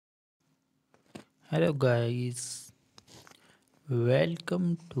Hello guys,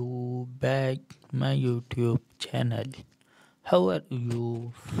 welcome to back my YouTube channel. How are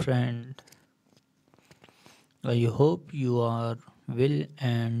you friend? I hope you are well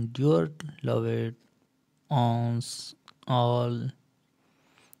and your loved ones all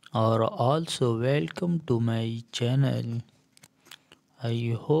are also welcome to my channel.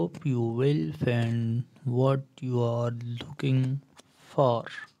 I hope you will find what you are looking for.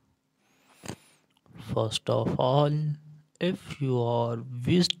 First of all, if you are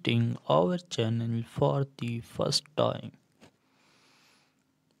visiting our channel for the first time,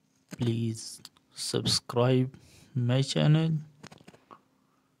 please subscribe my channel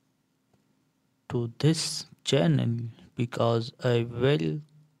to this channel because I will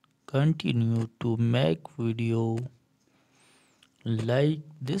continue to make video like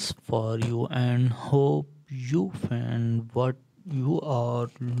this for you and hope you find what you are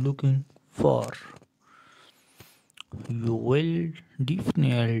looking for. You will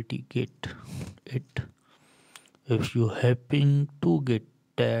definitely get it. If you happen to get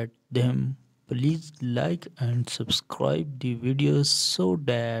at them, please like and subscribe the videos so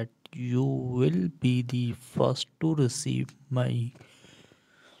that you will be the first to receive my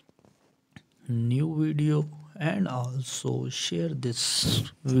new video, and also share this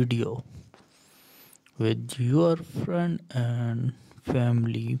video with your friend and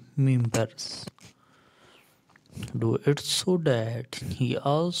family members. Do it so that he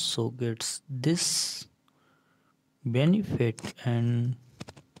also gets this benefit, and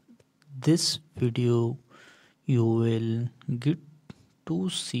this video you will get to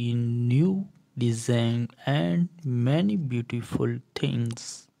see new design and many beautiful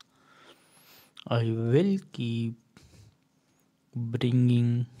things. I will keep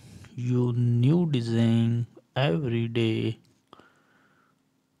bringing you new design every day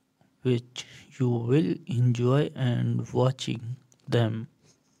which you will enjoy and watching them.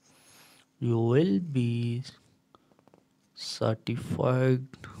 You will be satisfied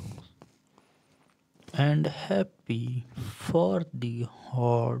and happy for the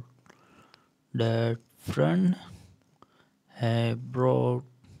heart that friend have brought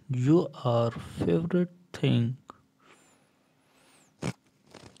you our favorite thing.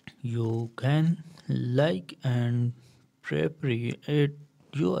 You can like and prepare it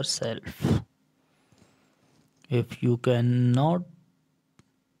yourself. If you cannot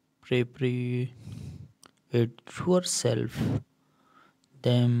prepare it yourself,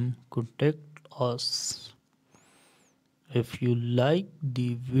 then contact us. If you like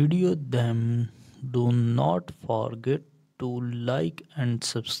the video, then do not forget to like and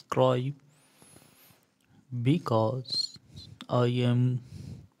subscribe because I am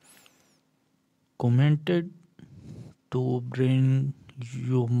committed to bring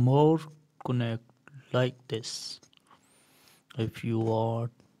you more connect like this. If you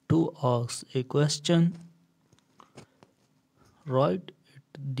want to ask a question, write it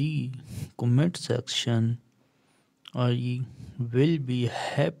the comment section. I will be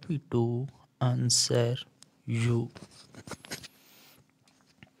happy to answer you.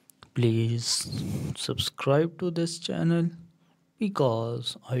 Please subscribe to this channel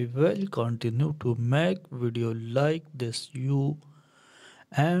because I will continue to make video like this you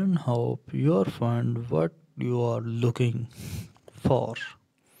and hope you find what you are looking for.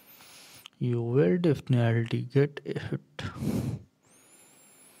 You will definitely get it.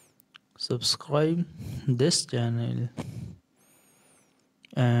 Subscribe this channel,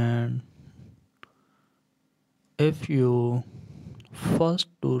 and if you first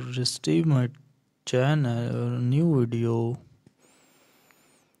to receive my channel new video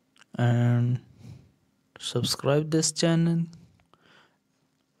and subscribe this channel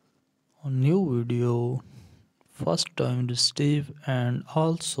on new video first time receive, and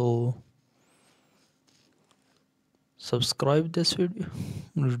also subscribe this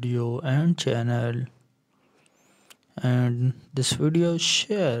video and channel, and this video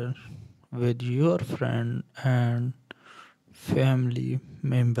share with your friend and family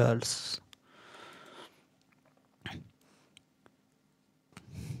members.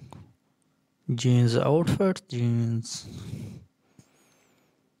 Jeans outfits, jeans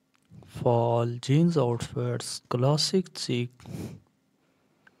fall jeans outfits, classic chic.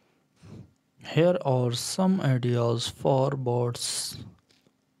 Here are some ideas for boats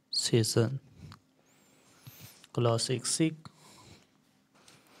season. Classic chic,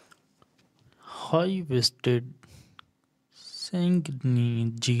 high-waisted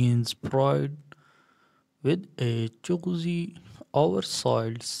sanguine jeans pride with a cozy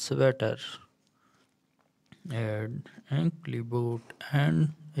oversized sweater, an ankle boot,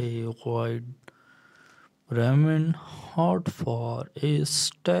 and a wide Ramen hot for a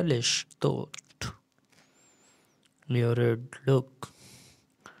stylish thought. Layered look.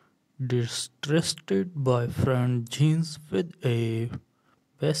 Distressed by front jeans with a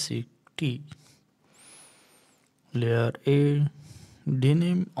basic tee. Layer a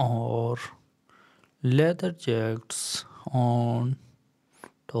denim or leather jackets on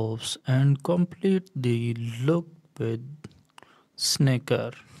tops and complete the look with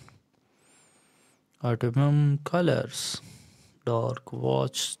sneaker. Autumn colors. Dark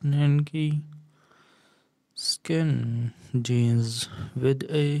watch Nenki skin jeans with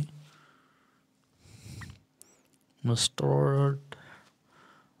a mustard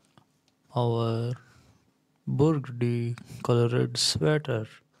or burgundy colored sweater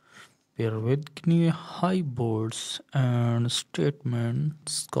pair with knee high boots and statement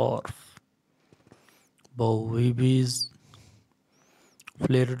scarf. Bowie bees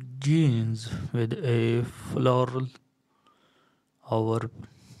flared jeans with a floral or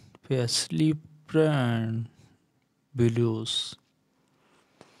paisley brand blues.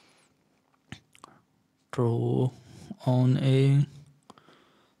 Throw on a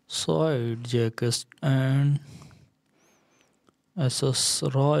side jacket and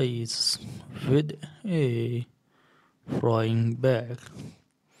accessorize with a frying bag.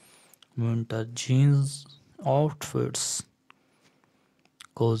 Winter jeans outfits,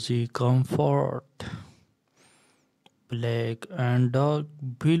 cozy comfort, black and dark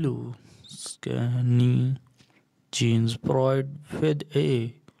blue skinny jeans paired with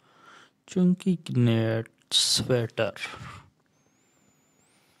a chunky knit sweater.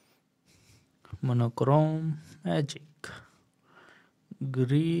 Monochrome magic,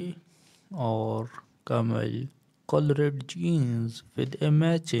 gray or camel colored jeans with a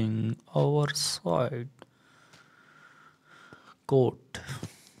matching oversized coat.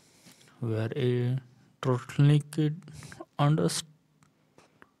 Wear a turtleneck underneath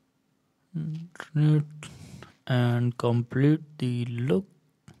and complete the look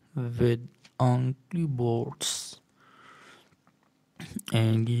with ankle boots,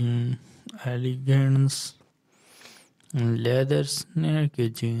 hanging elegance, leather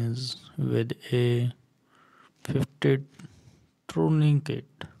snake jeans with a fitted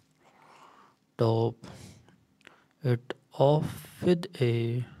tourniquet top it off with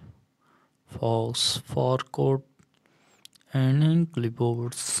a false fur coat and ankle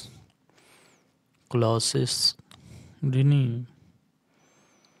boots. Glasses, denim,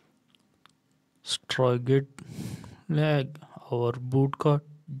 straight leg or bootcut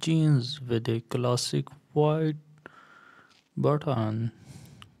jeans with a classic white button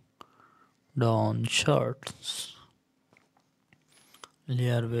down shirts.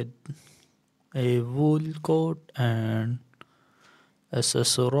 Layer with a wool coat and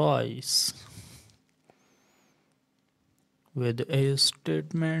accessorize with a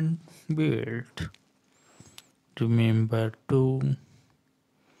statement belt. Remember to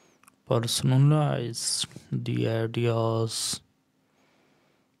personalize the ideas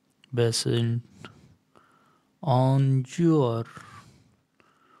based on your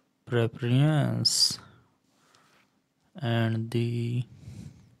preference and the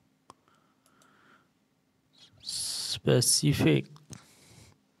specific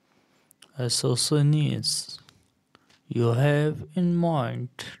accessories you have in mind.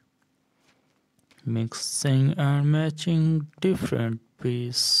 Mixing and matching different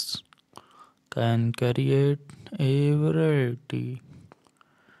pieces can create a variety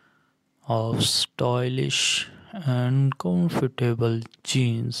of stylish and comfortable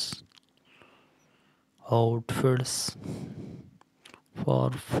jeans outfits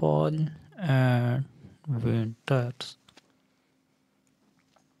for fall and winter.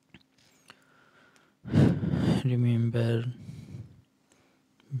 Remember,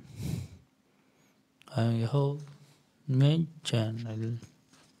 I hope my channel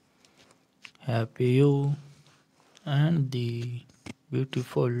happy you and the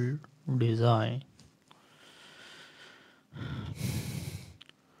beautiful design.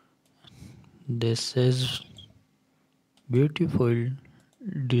 This is beautiful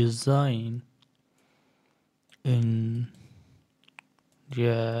design in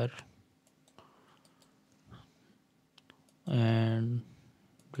rare and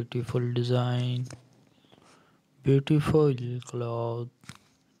beautiful design, beautiful cloth,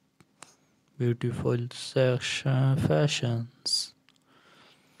 beautiful section fashions.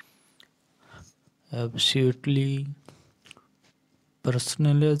 Absolutely,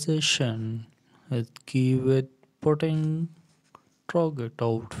 personalization is key with putting target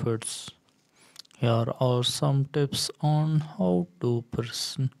outfits. Here are some tips on how to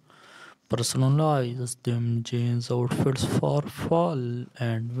Personalize them jeans outfits for fall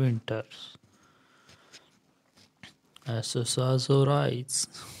and winters. Accessorize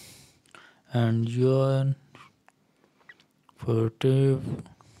and your furtive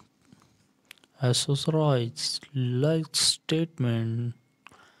accessorize like statement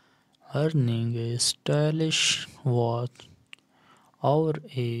earning a stylish watch or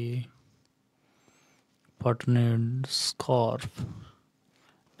a patterned scarf.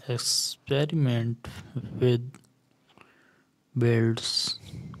 Experiment with belts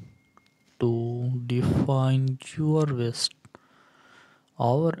to define your waist.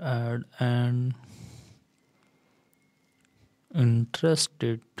 Our add an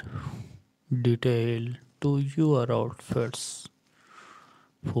interested detail to your outfits.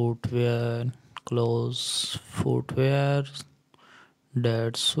 Footwear, clothes, footwear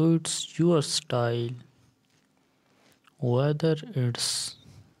that suits your style, whether it's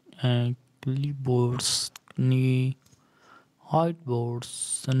ankle boots, knee height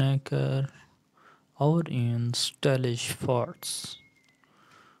boots, sneaker, or in stylish fits.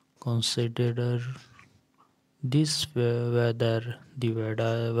 Consider this whether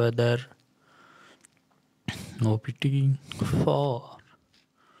OPT for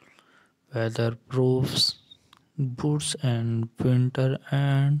weatherproofs, boots and winter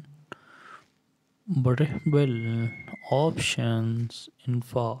and breathable options in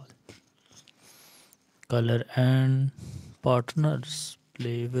fall. Color and partners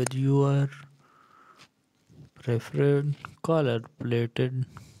play with your preferred color plated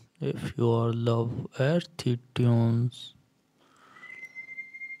if you love earthy tones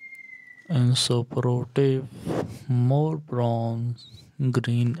and supportive more bronze,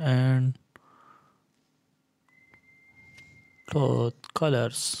 green and cloth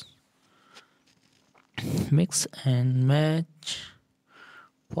colors. Mix and match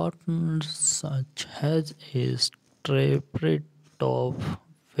partners such as a striped top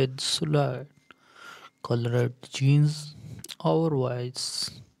with solid colored jeans or vice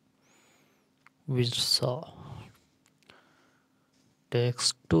versa.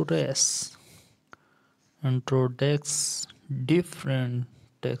 Textures introduce different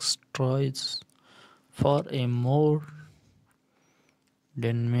textures for a more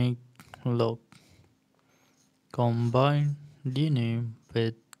dynamic look. Combine denim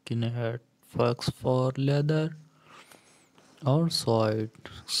with kinnet wax for leather or suede.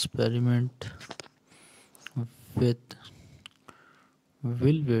 Experiment with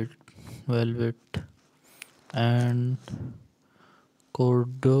velvet and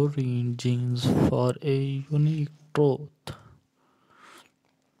corduroy jeans for a unique truth.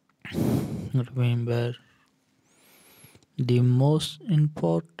 Remember, the most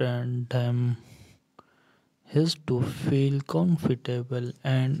important time is to feel comfortable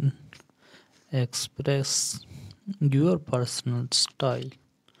and express your personal style.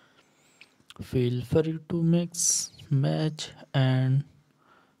 Feel free to mix, match, and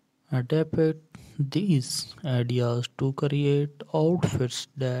adapt these ideas to create outfits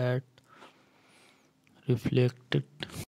that reflect it.